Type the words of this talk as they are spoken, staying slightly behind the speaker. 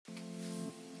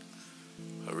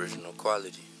Original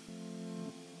quality.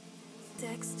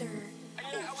 Dexter.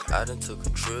 I done took a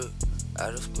trip. I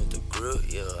done spent the grill,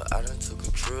 yeah. I done took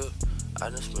a trip. I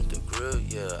done spent the grill,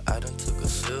 yeah. I done took a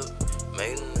sip.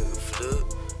 Made a nigga flip.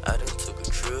 I done took a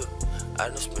trip. I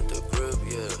done spent the grip,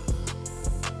 yeah.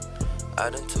 I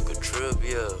done took a trip,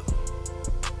 yeah.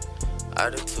 I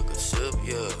done took a sip,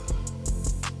 yeah.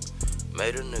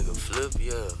 Made a nigga flip,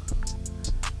 yeah.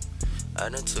 I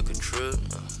done took a trip.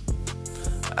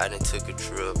 I done took a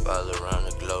trip all around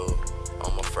the globe.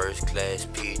 On my first class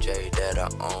PJ that I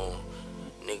own.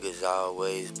 Niggas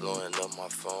always blowing up my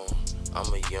phone.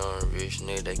 I'm a young rich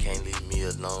nigga that can't leave me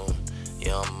alone.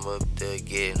 Yeah, I'm up there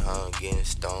getting hung, getting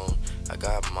stoned. I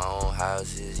got my own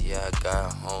houses, yeah, I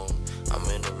got a home. I'm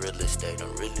in the real estate,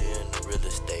 I'm really in the real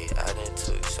estate. I done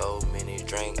took so many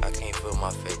drinks, I can't feel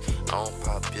my face. I don't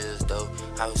pop pills though,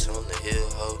 house on the hill,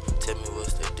 ho. Tell me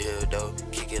what's the deal though,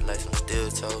 kick it like some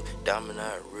steel toe. Diamond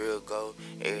out real gold,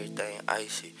 everything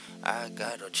icy. I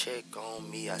got a check on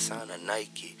me, I signed a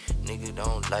Nike. Nigga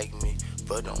don't like me,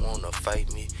 but don't wanna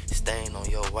fight me. Stain on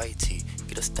your white tee,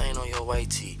 get a stain on your white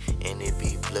tee, and it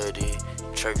be bloody.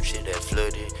 Church shit that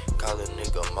flooded, call a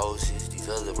nigga Moses. These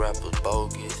other rappers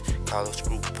bogus. Call a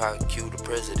screw pot Q the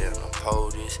president, I'm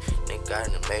POTUS. Nigga I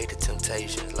done made the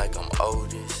Temptations like I'm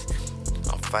Otis.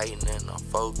 I'm fighting and I'm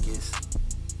focused.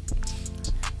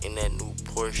 In that new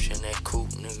Porsche and that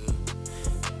coupe, nigga.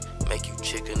 Make you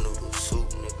chicken noodle soup,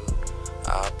 nigga.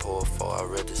 I pour for, I'd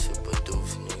rather sip a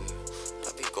deuce, nigga.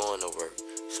 I be going to work,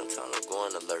 sometimes I'm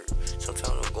going to lurk.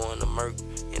 Sometimes I'm going to murk,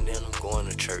 and then I'm going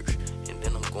to church. And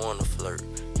then I'm going to flirt,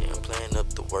 and I'm playing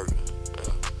up the work.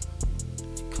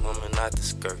 Coming out the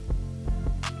skirt.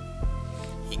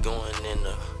 He going in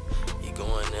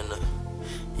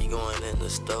the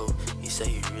stove. He say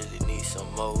he really need some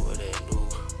more of that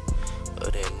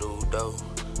new dough,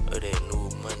 of that new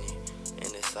money,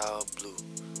 and it's all blue.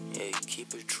 Yeah,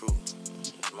 keep it true.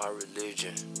 It's my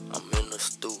religion. I'm in the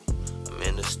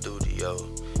studio,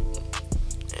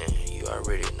 and you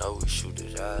already know we shoot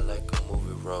it out like a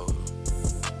movie roll.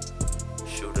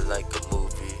 Shoot it like a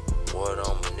movie. Water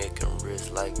on my neck and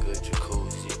wrist like a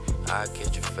jacuzzi. I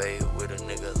catch a fade with a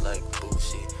nigga like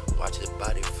Boosie. Watch his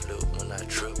body flip when I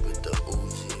trip with the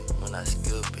Uzi. When I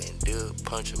skip and dip,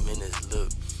 punch him in his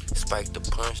lip. Spike the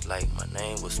punch like my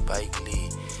name was Spike Lee.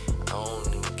 I don't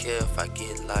even care if I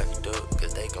get locked up,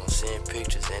 cause they gon' send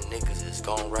pictures and niggas is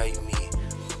gon' write me.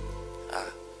 I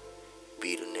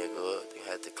beat a nigga up, they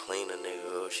had to clean a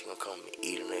nigga up. She gon' come and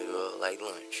eat a nigga up like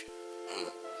lunch.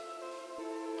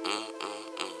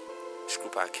 Screw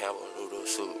pie Campbell noodle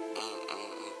soup.